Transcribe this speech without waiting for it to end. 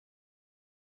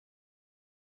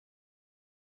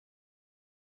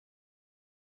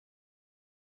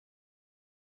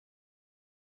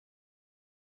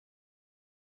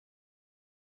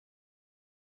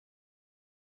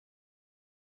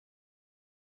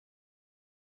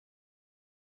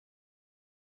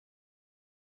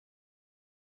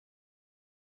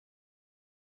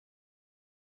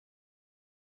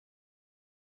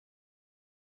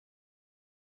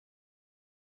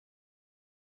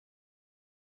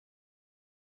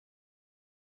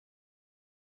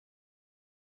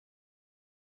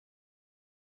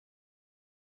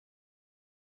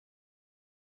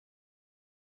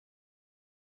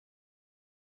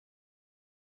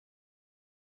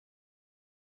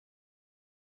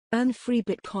Earn free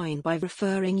Bitcoin by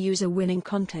referring user winning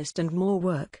contest and more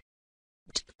work.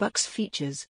 Bucks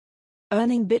features.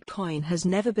 Earning Bitcoin has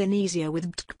never been easier with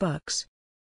Bucks.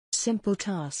 Simple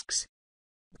tasks.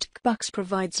 Bucks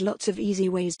provides lots of easy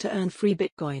ways to earn free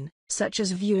Bitcoin, such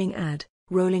as viewing ad,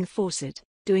 rolling faucet,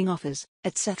 doing offers,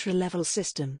 etc. Level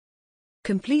system.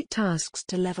 Complete tasks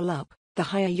to level up. The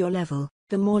higher your level,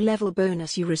 the more level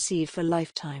bonus you receive for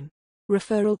lifetime.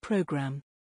 Referral program.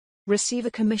 Receive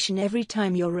a commission every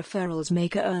time your referrals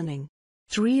make a earning.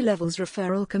 3 levels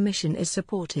referral commission is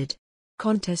supported.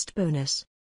 Contest bonus.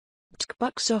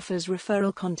 Bucks offers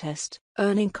referral contest,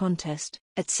 earning contest,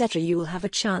 etc. You will have a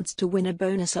chance to win a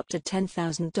bonus up to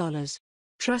 $10,000.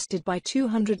 Trusted by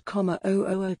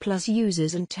 200,000 plus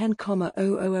users and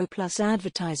 10,000 plus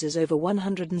advertisers over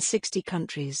 160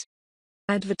 countries.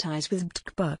 Advertise with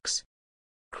Bucks.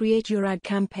 Create your ad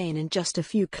campaign in just a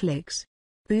few clicks.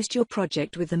 Boost your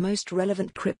project with the most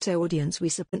relevant crypto audience we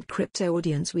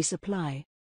supply.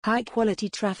 High quality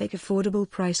traffic, affordable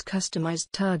price, customized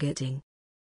targeting.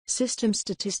 System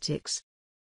statistics.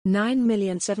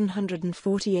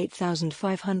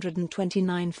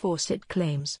 9,748,529 faucet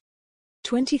claims.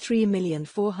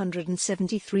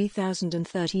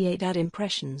 23,473,038 ad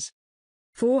impressions.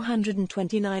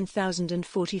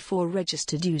 429,044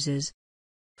 registered users.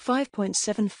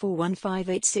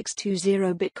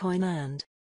 5.74158620 Bitcoin earned.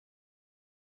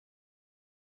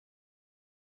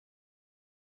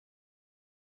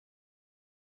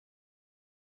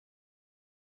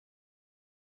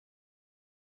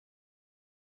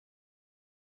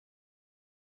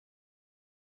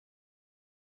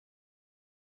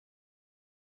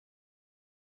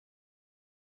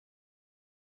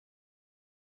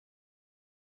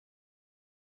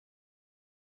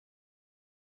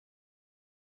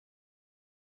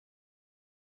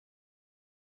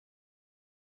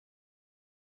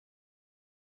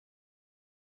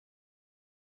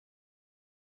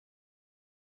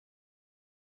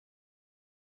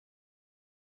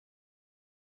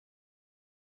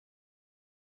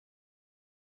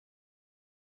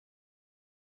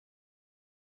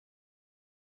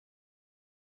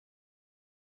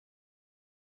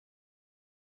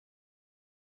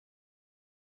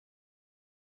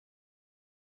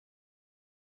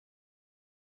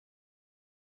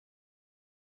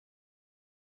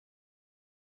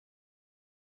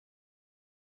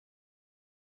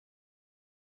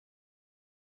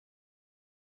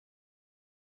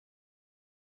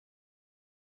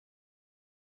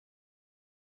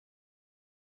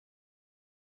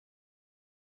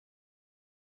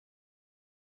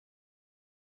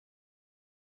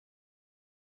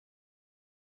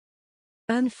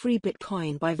 Earn free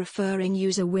Bitcoin by referring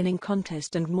user winning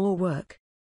contest and more work.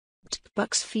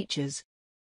 Bucks features.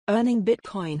 Earning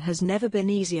Bitcoin has never been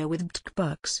easier with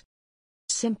Bucks.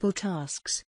 Simple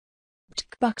tasks.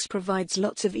 Bucks provides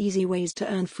lots of easy ways to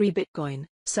earn free Bitcoin,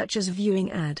 such as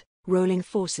viewing ad, rolling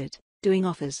faucet, doing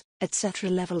offers, etc.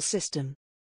 Level system.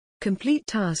 Complete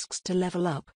tasks to level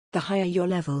up. The higher your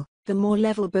level, the more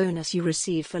level bonus you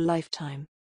receive for lifetime.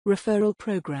 Referral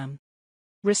program.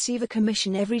 Receive a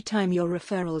commission every time your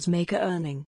referrals make a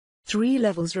earning. 3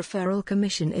 levels referral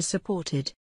commission is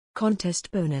supported. Contest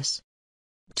bonus.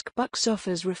 Bucks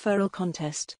offers referral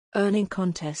contest, earning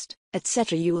contest,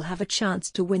 etc. You will have a chance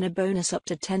to win a bonus up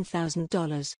to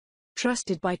 $10,000.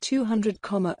 Trusted by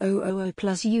 200,000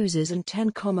 plus users and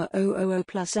 10,000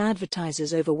 plus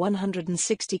advertisers over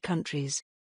 160 countries.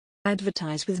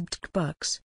 Advertise with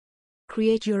Bucks.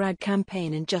 Create your ad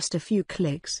campaign in just a few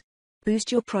clicks.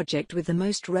 Boost your project with the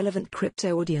most relevant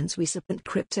crypto audience we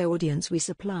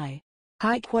supply.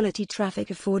 High quality traffic,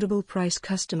 affordable price,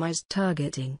 customized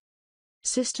targeting.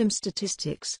 System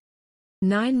statistics.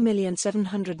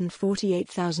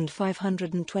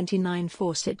 9,748,529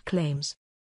 faucet claims.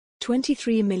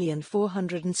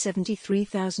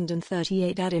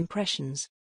 23,473,038 ad impressions.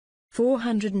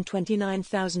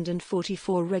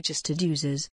 429,044 registered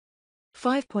users.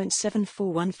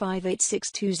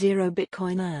 5.74158620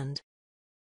 Bitcoin earned.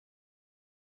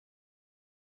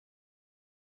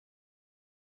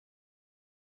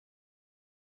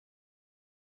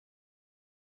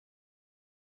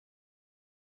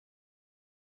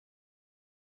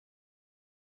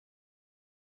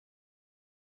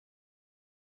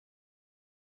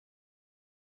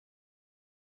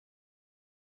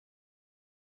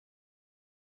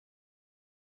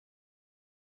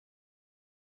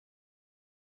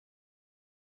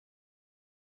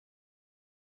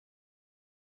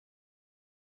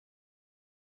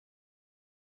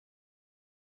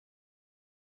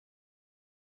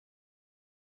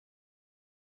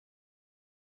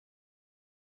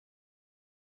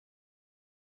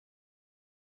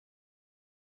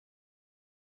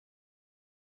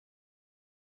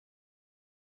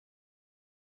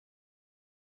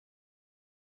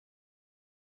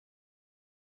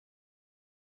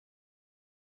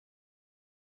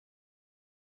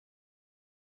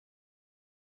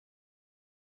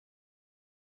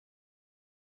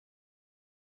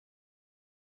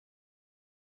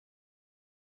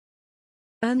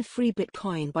 Earn free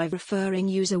Bitcoin by referring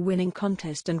user winning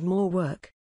contest and more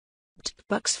work.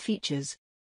 Bucks features.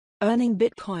 Earning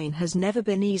Bitcoin has never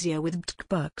been easier with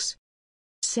Bucks.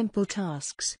 Simple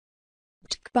tasks.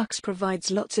 Bucks provides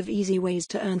lots of easy ways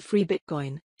to earn free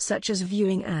Bitcoin, such as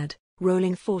viewing ad,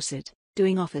 rolling faucet,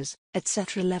 doing offers,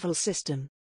 etc. Level system.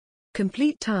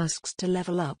 Complete tasks to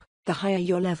level up. The higher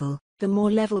your level, the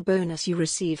more level bonus you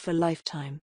receive for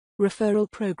lifetime. Referral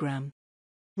program.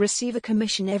 Receive a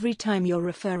commission every time your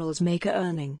referrals make a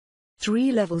earning.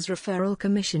 3 levels referral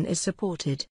commission is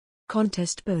supported.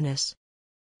 Contest bonus.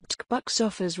 Bucks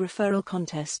offers referral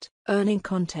contest, earning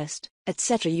contest,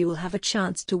 etc. You will have a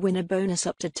chance to win a bonus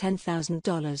up to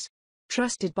 $10,000.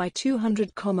 Trusted by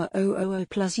 200,000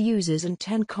 plus users and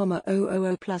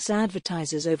 10,000 plus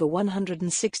advertisers over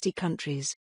 160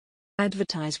 countries.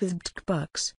 Advertise with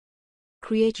Bucks.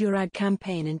 Create your ad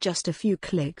campaign in just a few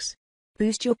clicks.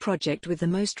 Boost your project with the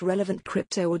most relevant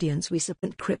crypto audience we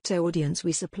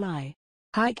supply.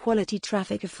 High quality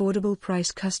traffic, affordable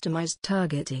price, customized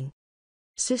targeting.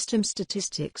 System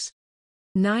statistics.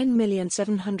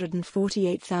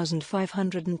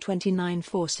 9,748,529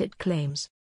 faucet claims.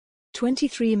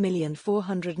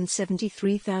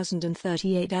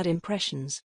 23,473,038 ad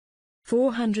impressions.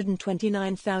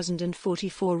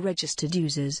 429,044 registered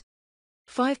users.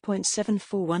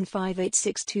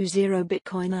 5.74158620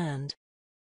 Bitcoin earned.